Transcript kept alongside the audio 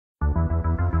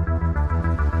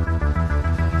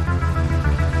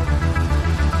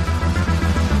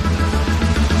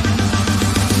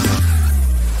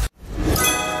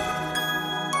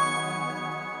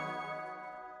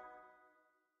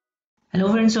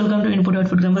Hello friends, welcome to Input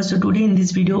Output Canvas. So today in this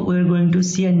video we are going to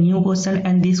see a new question,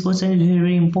 and this question is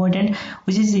very important,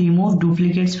 which is remove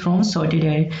duplicates from sorted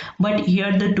array. But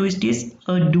here the twist is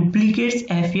duplicates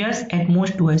appears at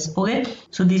most twice. Okay,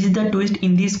 so this is the twist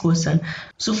in this question.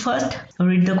 So first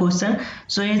read the question.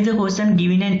 So here's the question: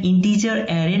 given an integer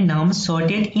array num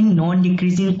sorted in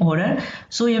non-decreasing order,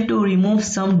 so you have to remove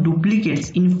some duplicates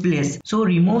in place. So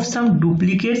remove some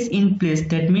duplicates in place,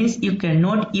 that means you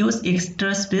cannot use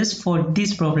extra space for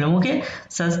this problem, okay,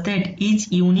 such that each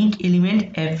unique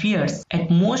element appears at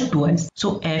most twice.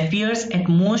 So appears at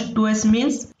most twice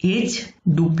means each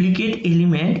duplicate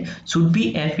element should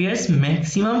be appears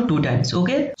maximum 2 times.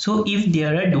 Okay, so if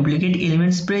there are duplicate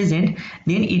elements present,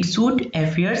 then it should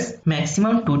appears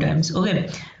maximum 2 times. Okay,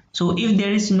 so if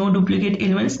there is no duplicate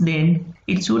elements, then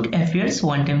it should appears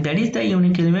 1 time, that is the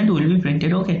unique element will be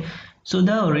printed. Okay, so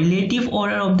the relative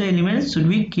order of the elements should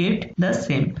be kept the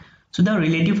same. So the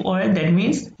relative order, that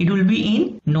means it will be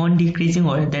in non-decreasing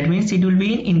order, that means it will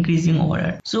be in increasing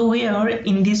order. So here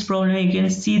in this problem you can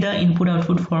see the input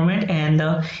output format, and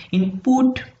the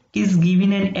input is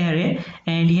given an array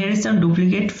and here is some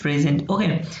duplicate present.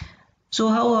 Okay, so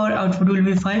how our output will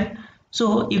be 5?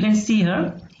 So you can see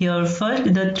here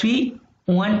first the 3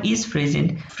 1 is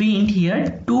present, print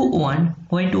here 2 1.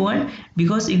 Why 2 1?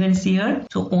 Because you can see here,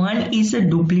 so 1 is a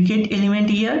duplicate element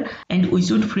here and we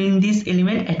should print this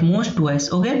element at most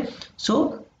twice. Okay,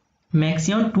 so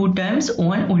maximum 2 times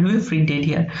 1 will be printed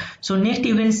here. So next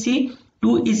you can see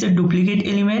 2 is a duplicate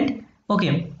element.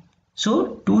 Okay,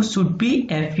 so 2 should be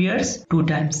appears 2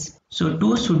 times, so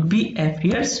 2 should be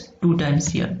appears 2 times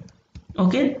here.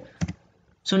 Okay,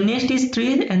 so next is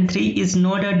 3, and 3 is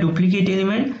not a duplicate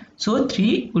element, so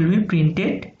 3 will be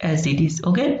printed as it is.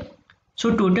 Okay,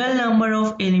 so total number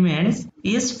of elements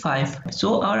is 5,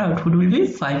 so our output will be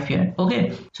 5 here.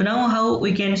 Okay, so now how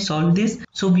we can solve this?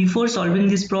 So before solving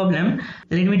this problem,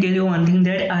 let me tell you one thing,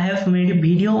 that I have made a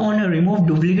video on remove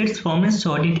duplicates from a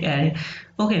sorted array.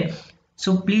 Okay,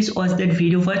 so please watch that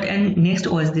video first and next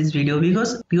watch this video,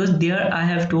 because there I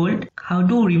have told how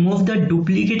to remove the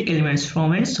duplicate elements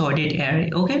from a sorted array.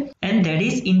 Okay, and that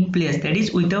is in place, that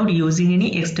is without using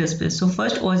any extra space. So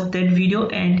first watch that video,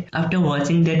 and after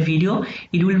watching that video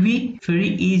it will be very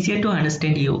easier to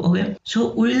understand you. Okay,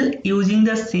 so we'll using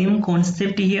the same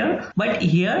concept here, but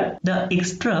here the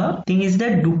extra thing is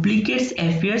that duplicates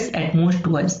appears at most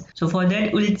twice. So for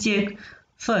that we'll check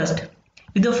first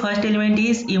if the first element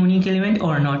is unique element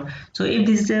or not. So if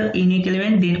this is a unique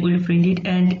element, then we'll print it,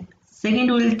 and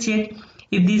second we'll check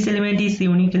if this element is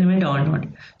unique element or not.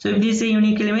 So if this is a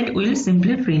unique element, we'll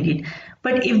simply print it.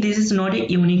 But if this is not a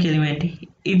unique element,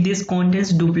 if this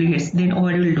contains duplicates, then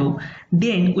what we'll do,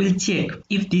 then we'll check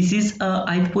if this is a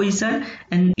ith position,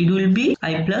 and it will be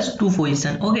I plus 2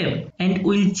 position. Okay, and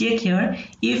we'll check here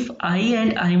if I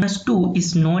and I minus 2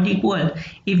 is not equal.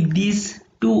 If these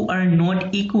 2 are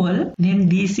not equal, then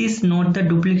this is not the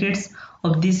duplicates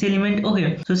of this element.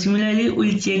 Okay, so similarly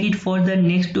we'll check it for the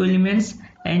next 2 elements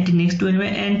and next 2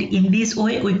 elements, and in this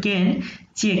way we can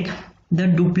check the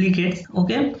duplicates.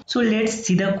 Okay, so let's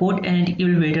see the code and you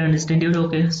will better understand it.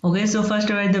 Okay, so first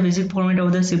write the basic format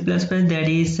of the C++, that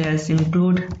is as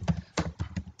include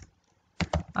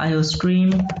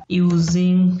iostream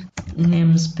using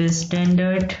namespace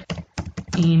standard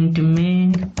int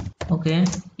main. Okay,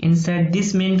 inside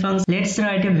this main function let's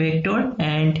write a vector,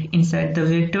 and inside the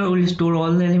vector we'll store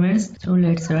all the elements. So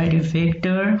let's write a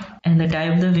vector, and the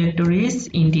type of the vector is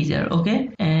integer. Okay,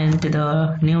 and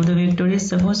the name of the vector is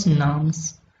suppose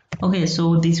nums. Okay,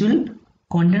 so this will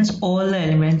contains all the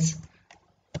elements.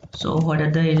 So what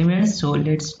are the elements? So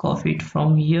let's copy it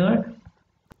from here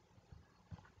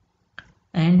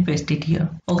and paste it here.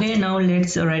 Okay, now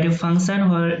let's write a function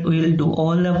where we will do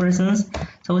all the operations.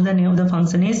 So the name of the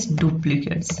function is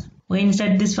duplicates. We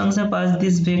inside this function pass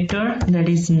this vector, that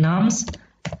is nums,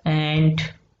 and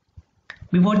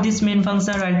before this main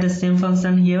function write the same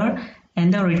function here,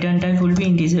 and the return type will be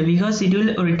integer because it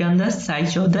will return the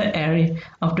size of the array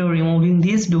after removing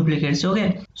these duplicates.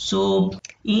 Okay, so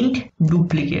int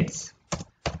duplicates.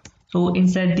 So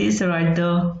inside this write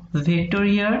the vector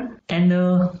here, and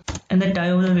the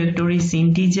type of the vector is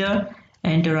integer,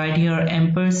 and write here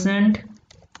ampersand.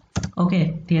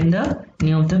 Okay, then the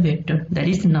name of the vector, that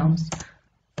is nums.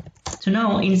 So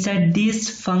now inside this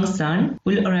function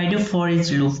we'll write a for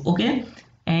each loop. Okay,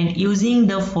 and using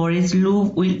the for each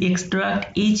loop we'll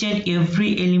extract each and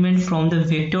every element from the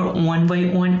vector one by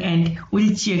one, and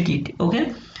we'll check it.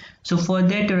 Okay, so for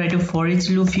that write a for each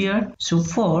loop here. So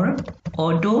for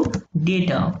auto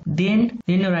data, then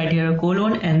write here a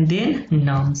colon and then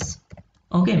nums.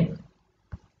 Okay,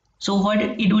 So what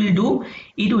it will do,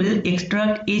 it will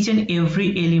extract each and every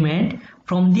element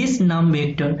from this num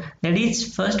vector. That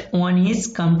is, first one is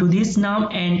come to this num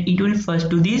and it will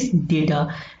first to this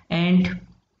data and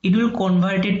it will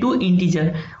convert it to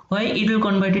integer. Why it will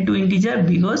convert it to integer?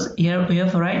 Because here we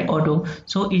have write auto,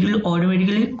 so it will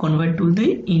automatically convert to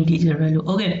the integer value.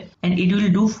 Okay, and it will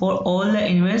do for all the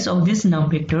elements of this num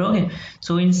vector. Okay,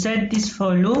 so inside this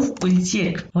for loop we'll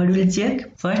check. What will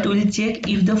check? First we'll check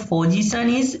if the position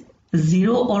is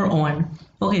 0 or 1.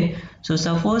 Okay, so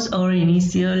suppose our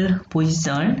initial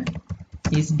position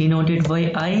is denoted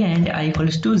by I and I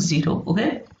equals to 0.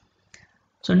 Okay,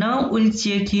 so now we'll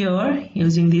check here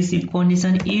using this if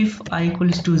condition, if I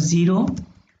equals to 0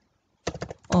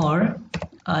 or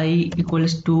I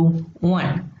equals to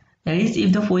 1. That is,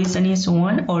 if the position is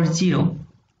 1 or 0,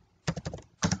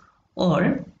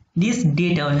 or this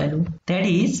data value, that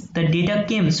is the data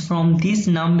comes from this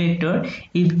num vector,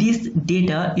 if this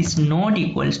data is not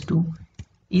equals to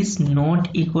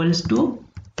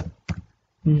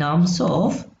nums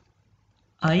of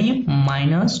I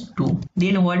minus 2,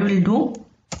 then what we'll do,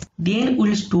 then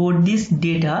we'll store this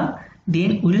data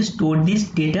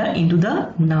into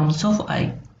the nums of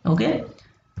I. Okay,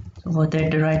 so for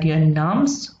that write here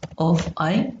nums of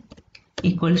I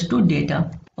equals to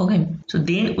data. Okay, so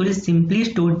then we'll simply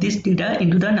store this data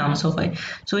into the nums of I.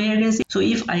 So here you can see, so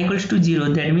if I equals to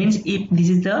 0, that means if this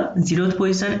is the 0th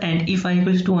position, and if I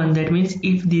equals to 1, that means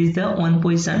if this is the 1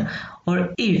 position,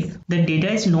 or if the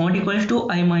data is not equals to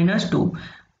I minus 2.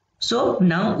 So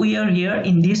now we are here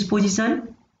in this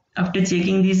position. After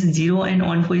checking this 0 and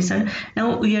 1 position,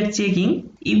 now we are checking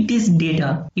if this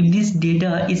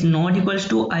data is not equals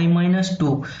to I minus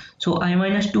 2. So I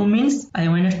minus 2 means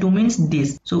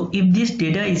this. So if this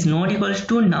data is not equals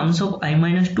to nums of I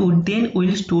minus 2, then we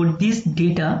will store this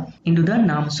data into the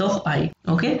nums of I.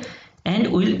 Okay, and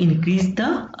we will increase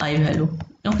the I value.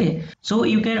 Okay, so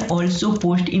you can also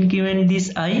post increment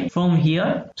this I from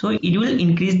here, so it will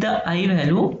increase the I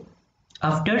value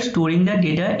after storing the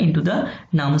data into the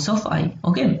nums of I.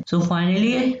 Okay, so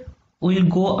finally we'll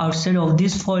go outside of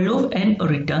this for loop and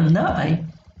return the I.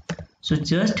 So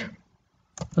just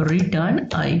return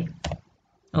I.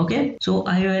 Okay, so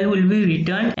I value will be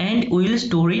returned and we will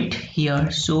store it here.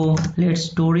 So let's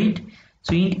store it.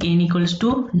 So int n equals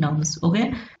to nums.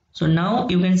 Okay, so now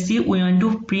you can see we want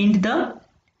to print the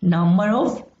number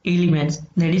of elements,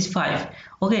 that is 5.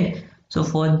 Okay, so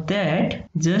for that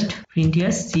just print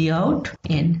here cout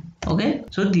n. Okay,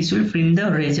 so this will print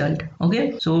the result.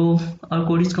 Okay, so our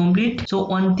code is complete. So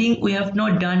one thing we have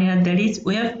not done here, that is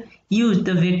we have used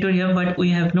the vector here but we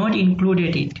have not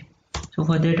included it. So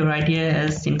for that write here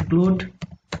as include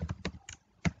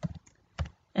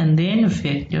and then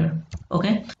vector.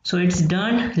 Okay, so it's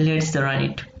done. Let's run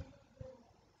it.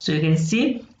 So you can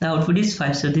see the output is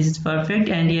 5. So this is perfect,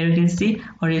 and here you can see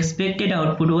our expected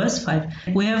output was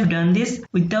 5. We have done this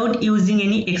without using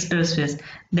any extra space.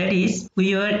 That is,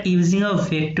 we are using a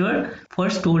vector for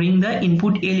storing the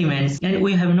input elements and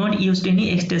we have not used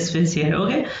any extra space here.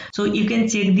 Okay, so you can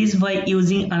check this by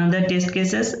using another test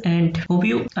cases, and hope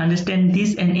you understand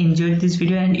this and enjoyed this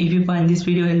video. And if you find this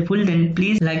video helpful, then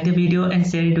please like the video and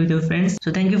share it with your friends.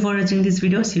 So thank you for watching this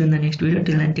video. See you in the next video.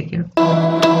 Till then, take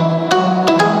care.